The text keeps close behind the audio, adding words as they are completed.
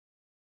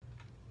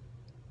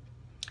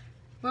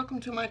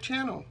Welcome to my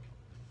channel.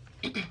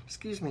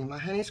 Excuse me, my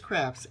honey's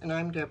crafts, and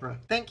I'm Deborah.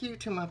 Thank you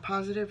to my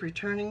positive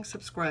returning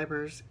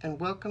subscribers, and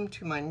welcome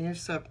to my new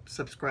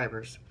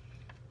subscribers.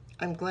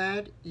 I'm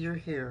glad you're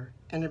here,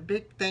 and a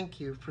big thank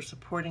you for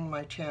supporting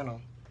my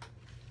channel.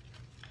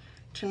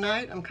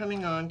 Tonight I'm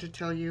coming on to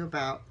tell you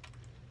about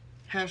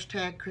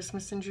hashtag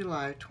Christmas in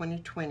July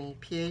 2020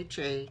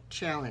 PHA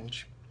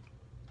Challenge.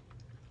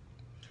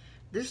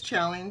 This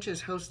challenge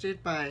is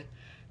hosted by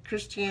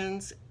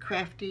Kristianne's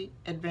Crafty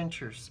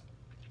Adventures.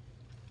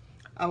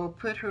 I will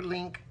put her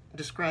link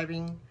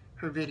describing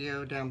her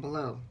video down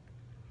below.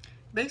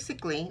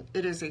 Basically,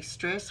 it is a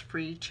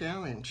stress-free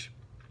challenge.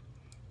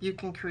 You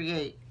can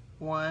create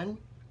one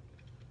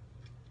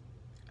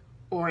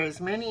or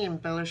as many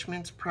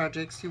embellishments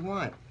projects you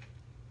want.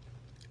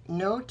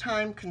 No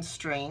time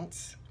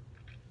constraints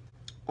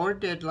or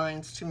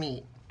deadlines to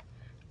meet.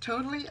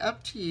 Totally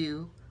up to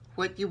you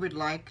what you would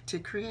like to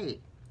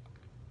create.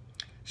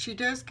 She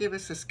does give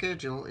us a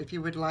schedule if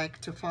you would like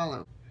to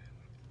follow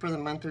for the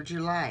month of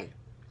July.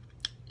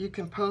 You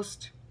can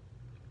post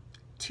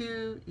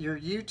to your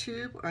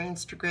YouTube or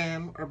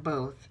Instagram or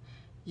both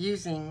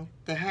using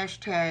the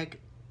hashtag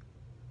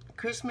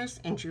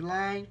Christmas in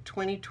July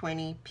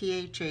 2020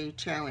 PHA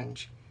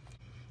Challenge.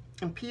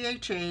 And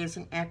PHA is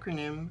an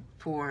acronym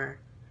for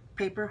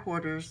Paper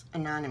Hoarders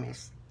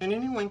Anonymous, and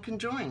anyone can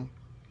join.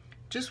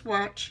 Just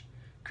watch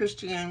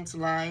Kristianne's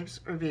lives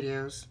or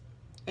videos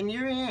and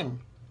you're in.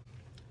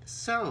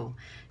 So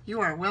you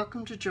are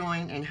welcome to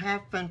join and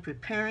have fun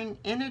preparing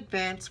in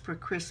advance for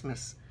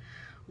Christmas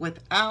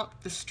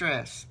without the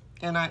stress,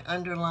 and I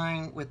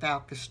underline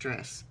without the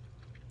stress.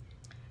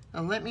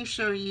 Now let me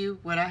show you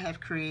what I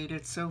have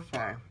created so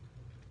far.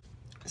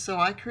 So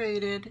I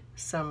created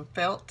some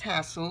felt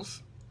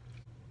tassels.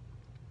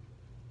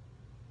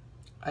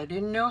 I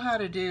didn't know how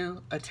to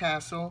do a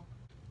tassel,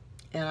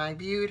 and I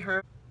viewed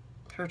her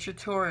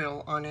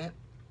tutorial on it,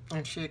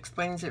 and she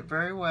explains it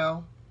very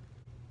well.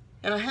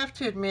 And I have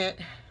to admit,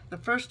 the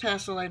first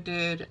tassel I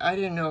did, I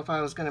didn't know if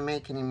I was going to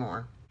make any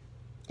more.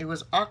 It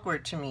was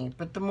awkward to me,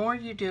 but the more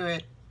you do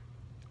it,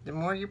 the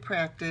more you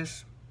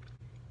practice,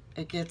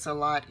 it gets a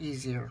lot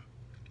easier.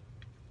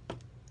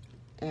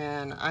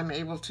 And I'm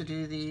able to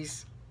do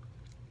these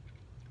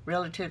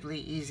relatively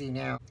easy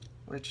now,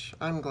 which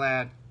I'm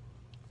glad.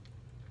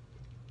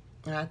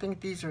 And I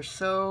think these are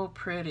so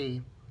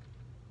pretty.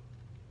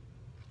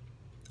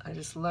 I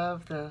just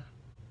love the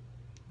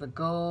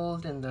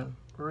gold and the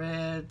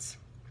reds.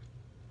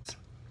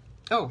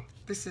 Oh,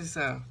 this is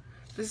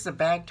a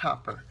bag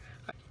topper.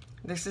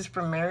 This is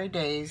from Merry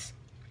Days.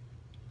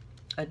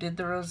 I did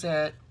the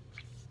rosette,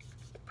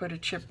 put a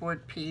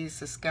chipboard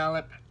piece, a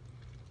scallop.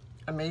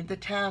 I made the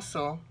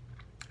tassel,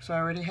 so I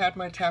already had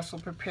my tassel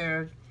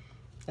prepared,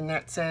 and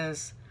that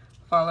says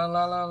fa la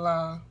la la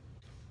la,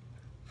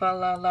 fa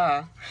la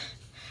la.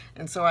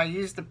 And so I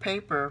used the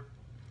paper,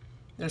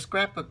 the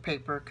scrapbook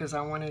paper, because I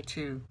wanted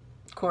to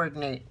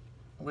coordinate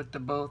with the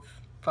both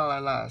fa la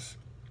las.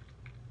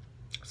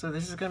 So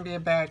this is going to be a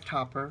bag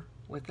topper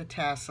with the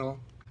tassel.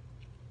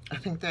 I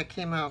think that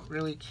came out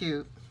really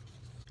cute.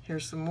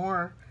 Here's some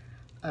more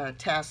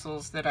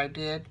tassels that I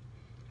did.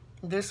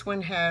 This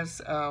one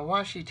has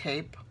washi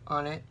tape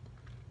on it.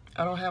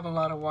 I don't have a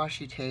lot of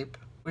washi tape,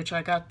 which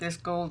I got this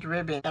gold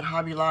ribbon at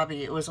Hobby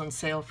Lobby. It was on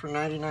sale for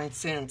 99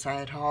 cents. I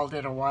had hauled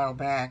it a while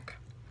back.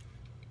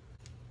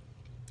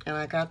 And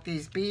I got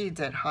these beads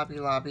at Hobby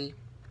Lobby.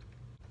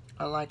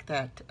 I like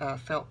that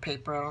felt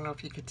paper. I don't know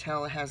if you could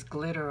tell, it has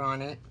glitter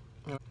on it.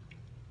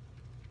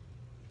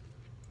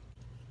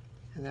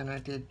 And then I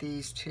did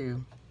these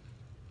two.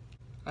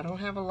 I don't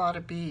have a lot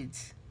of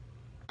beads.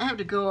 I have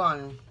to go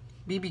on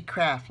BB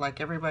Craft like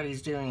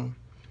everybody's doing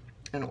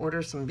and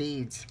order some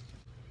beads.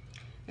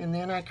 And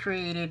then I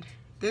created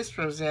this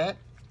rosette.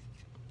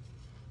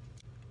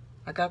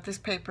 I got this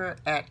paper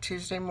at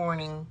Tuesday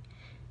Morning,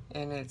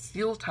 and it's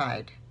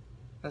Yuletide.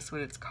 That's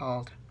what it's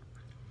called.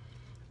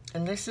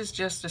 And this is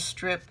just a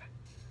strip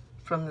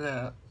from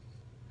the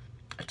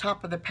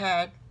top of the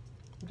pad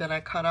that I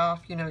cut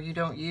off. You know, you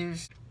don't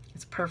use.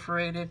 It's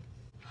perforated.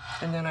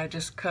 And then I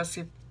just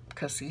fussy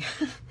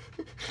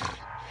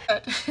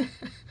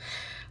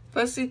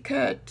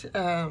cut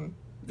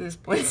this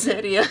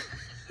poinsettia.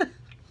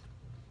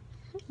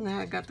 Now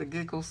I got the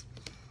giggles.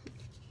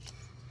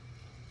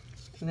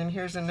 And then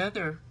here's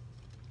another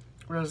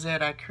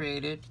rosette I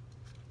created,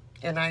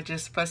 and I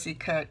just fussy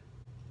cut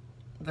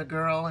the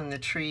girl and the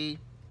tree.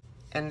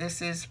 And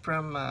this is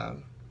from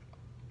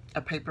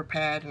a paper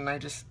pad, and I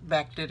just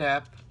backed it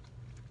up.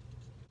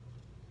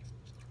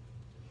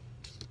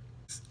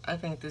 I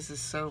think this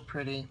is so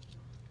pretty.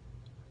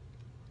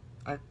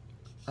 I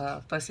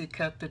fussy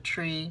cut the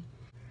tree.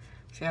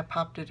 See, I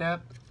popped it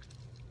up,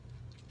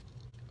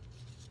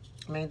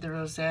 made the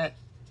rosette,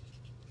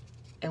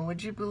 and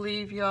would you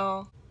believe,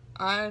 y'all,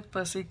 I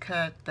fussy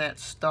cut that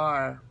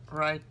star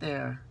right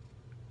there.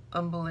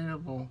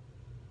 Unbelievable.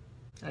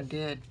 I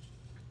did.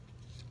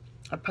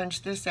 I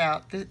punched this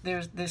out.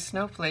 There's this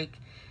snowflake.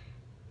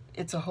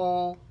 It's a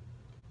whole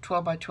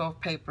 12 by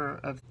 12 paper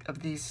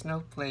of these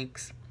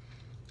snowflakes.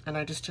 and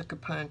I just took a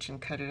punch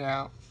and cut it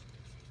out.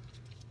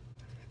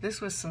 This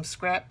was some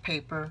scrap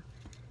paper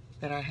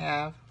that I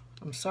have.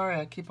 I'm sorry,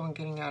 I keep on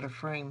getting out of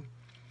frame.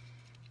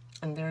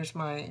 And there's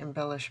my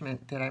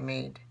embellishment that I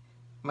made,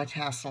 my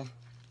tassel.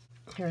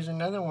 Here's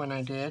another one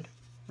I did,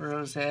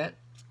 rosette,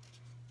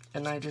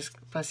 and I just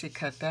fussy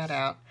cut that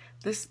out.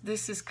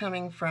 This is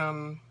coming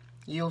from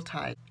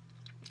Yuletide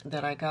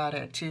that I got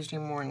at Tuesday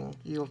morning,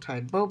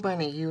 Yuletide, Bow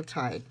Bunny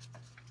Yuletide.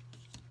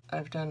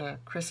 I've done a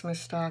Christmas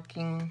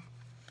stocking,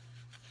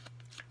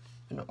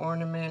 an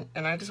ornament,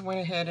 and I just went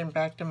ahead and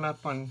backed them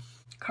up on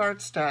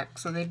cardstock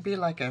so they'd be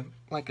like a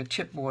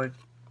chipboard.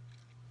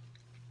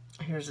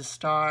 Here's a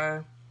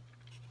star.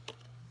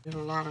 Did a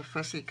lot of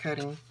fussy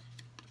cutting.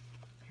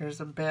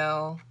 Here's a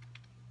bell.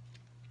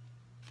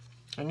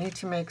 I need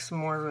to make some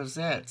more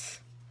rosettes.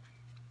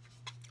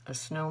 A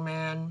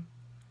snowman.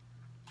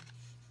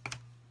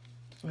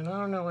 And I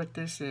don't know what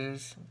this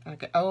is.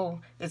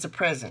 Oh, it's a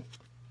present.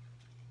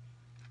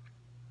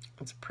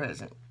 It's a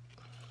present.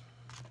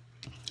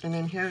 And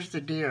then here's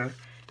the deer.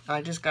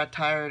 I just got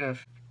tired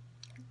of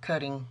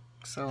cutting,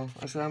 so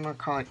I said I'm going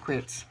to call it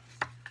quits.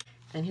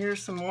 And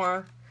here's some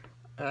more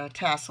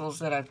tassels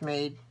that I've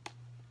made,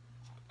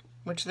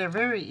 which they're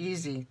very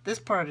easy. This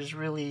part is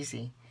real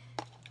easy.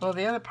 Well,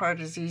 the other part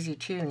is easy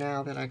too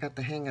now that I got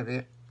the hang of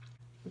it.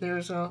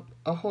 There's a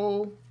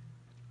whole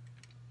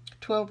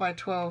 12 by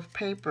 12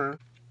 paper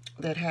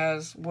that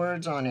has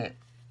words on it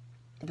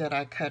that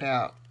I cut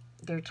out.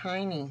 They're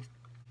tiny.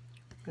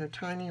 They're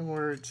tiny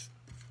words.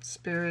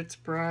 Spirits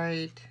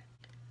bright,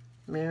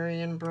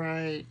 merry and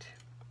bright,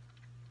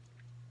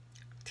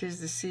 'tis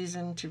the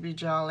season to be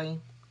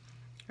jolly.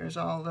 There's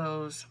all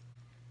those.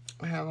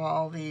 I have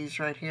all these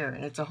right here,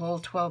 and it's a whole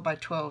 12 by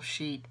 12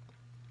 sheet.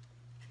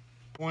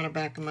 I want to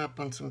back them up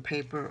on some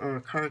paper or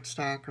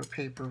cardstock or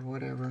paper,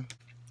 whatever.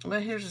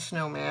 But here's a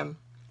snowman.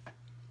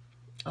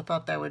 I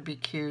thought that would be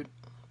cute.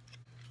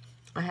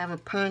 I have a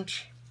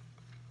punch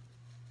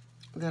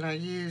that I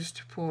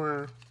used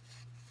for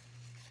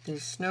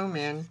these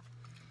snowmen.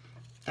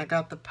 I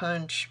got the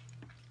punch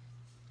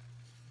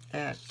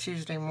at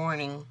Tuesday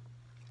morning,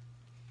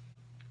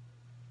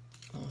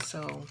 and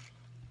so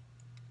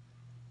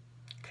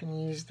can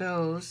use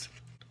those.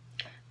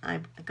 I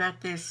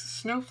got this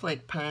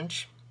snowflake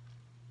punch,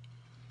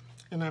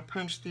 and I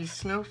punched these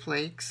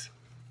snowflakes.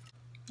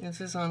 This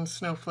is on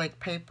snowflake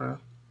paper.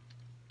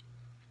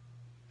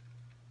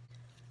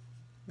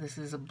 This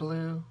is a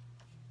blue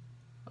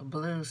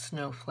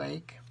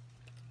snowflake.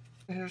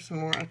 Here's some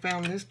more. I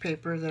found this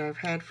paper that I've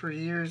had for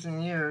years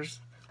and years.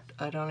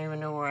 I don't even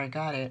know where I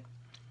got it.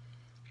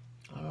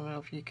 I don't know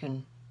if you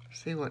can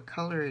see what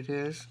color it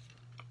is,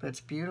 but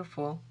it's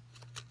beautiful.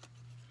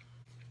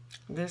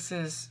 This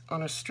is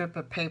on a strip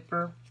of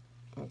paper.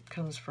 It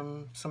comes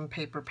from some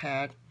paper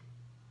pad.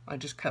 I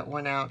just cut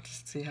one out to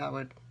see how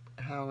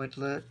it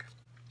look.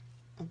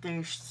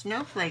 The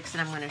snowflakes that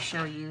I'm going to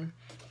show you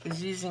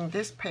is using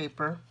this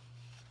paper.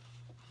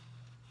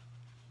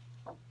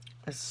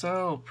 It's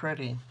so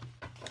pretty.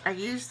 I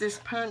used this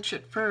punch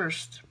at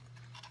first,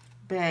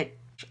 but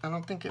I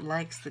don't think it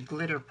likes the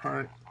glitter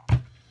part.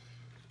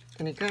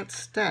 And it got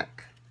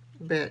stuck,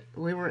 but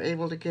we were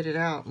able to get it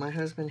out. My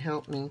husband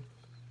helped me.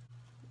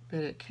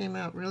 But it came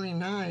out really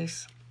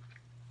nice.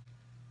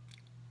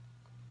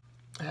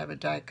 I have a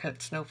die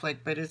cut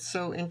snowflake, but it's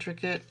so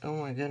intricate. Oh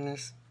my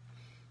goodness.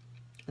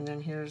 And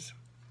then here's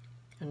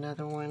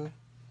another one.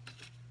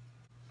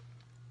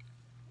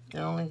 I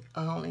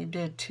only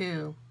did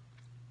two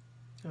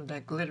of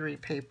that glittery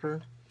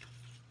paper.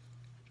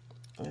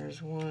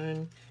 There's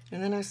one.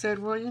 And then I said,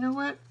 well, you know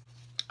what?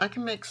 I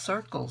can make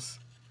circles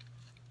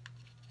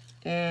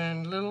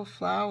and little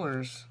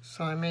flowers.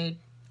 So I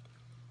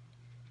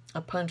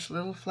punched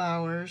little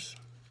flowers.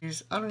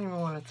 I don't even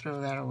want to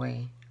throw that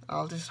away.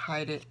 I'll just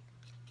hide it.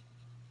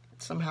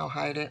 Somehow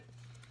hide it.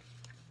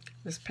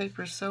 This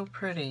paper is so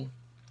pretty.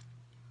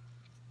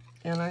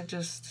 And I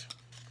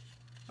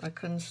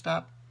couldn't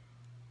stop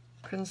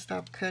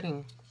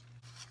cutting.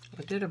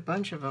 I did a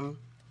bunch of them.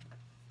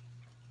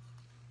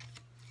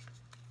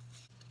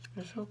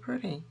 They're so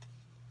pretty.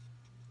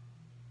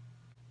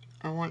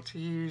 I want to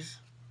use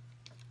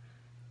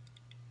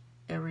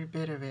every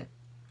bit of it.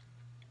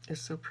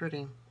 It's so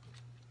pretty.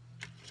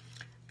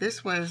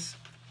 This was,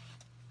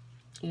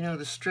 you know,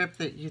 the strip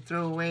that you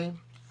throw away.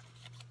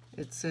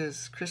 It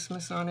says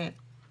Christmas on it,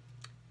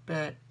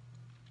 but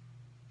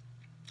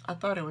I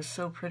thought it was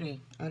so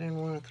pretty. I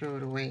didn't want to throw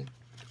it away.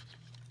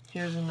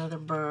 Here's another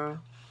burr.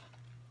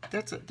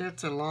 That's a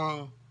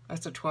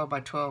 12 by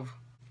 12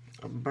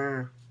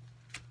 burr.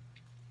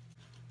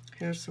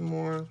 Here's some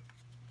more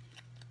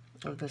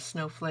of the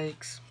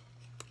snowflakes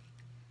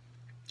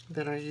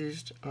that I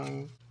used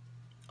on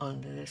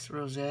this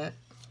rosette.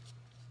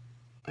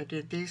 I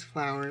did these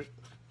flowers.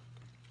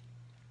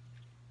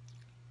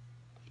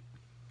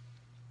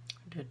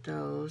 Did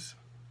those.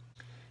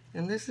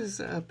 And this is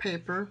a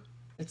paper.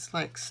 It's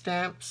like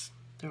stamps.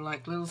 They're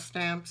like little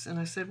stamps. And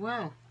I said,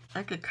 wow,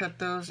 I could cut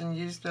those and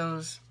use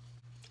those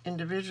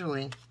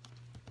individually.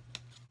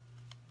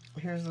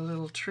 Here's a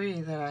little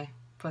tree that I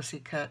fussy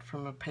cut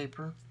from a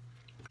paper.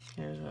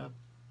 Here's a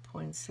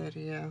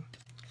poinsettia,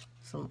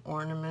 some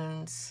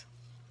ornaments,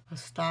 a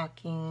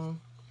stocking.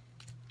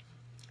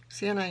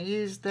 See, and I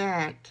used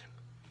that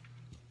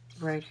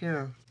right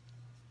here.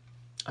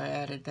 I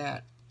added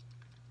that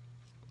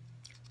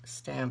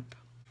stamp.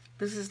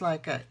 This is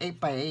like a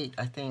 8x8,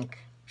 I think,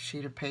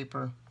 sheet of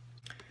paper.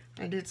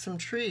 I did some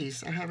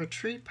trees. I have a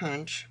tree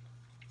punch,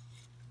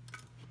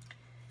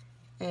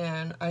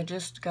 and I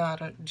just got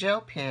a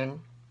gel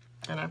pen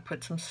and I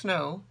put some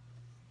snow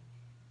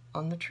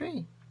on the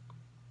tree.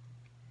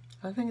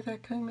 I think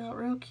that came out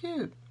real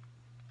cute.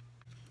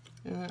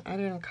 And I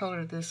didn't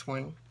color this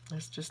one.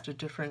 It's just a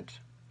different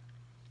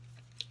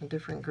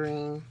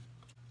green.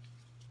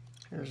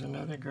 Here's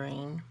another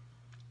green.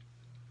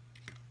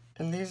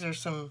 And these are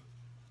some,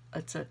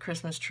 it's a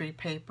Christmas tree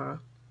paper.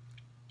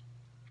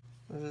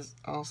 This is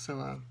also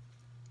a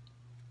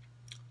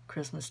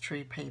Christmas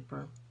tree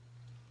paper.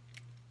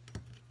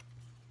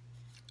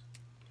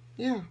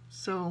 Yeah,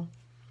 so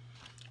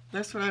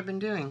that's what I've been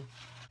doing.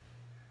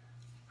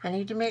 I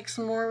need to make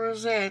some more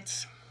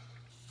rosettes.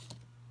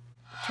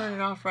 Turn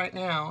it off right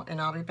now and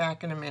I'll be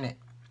back in a minute.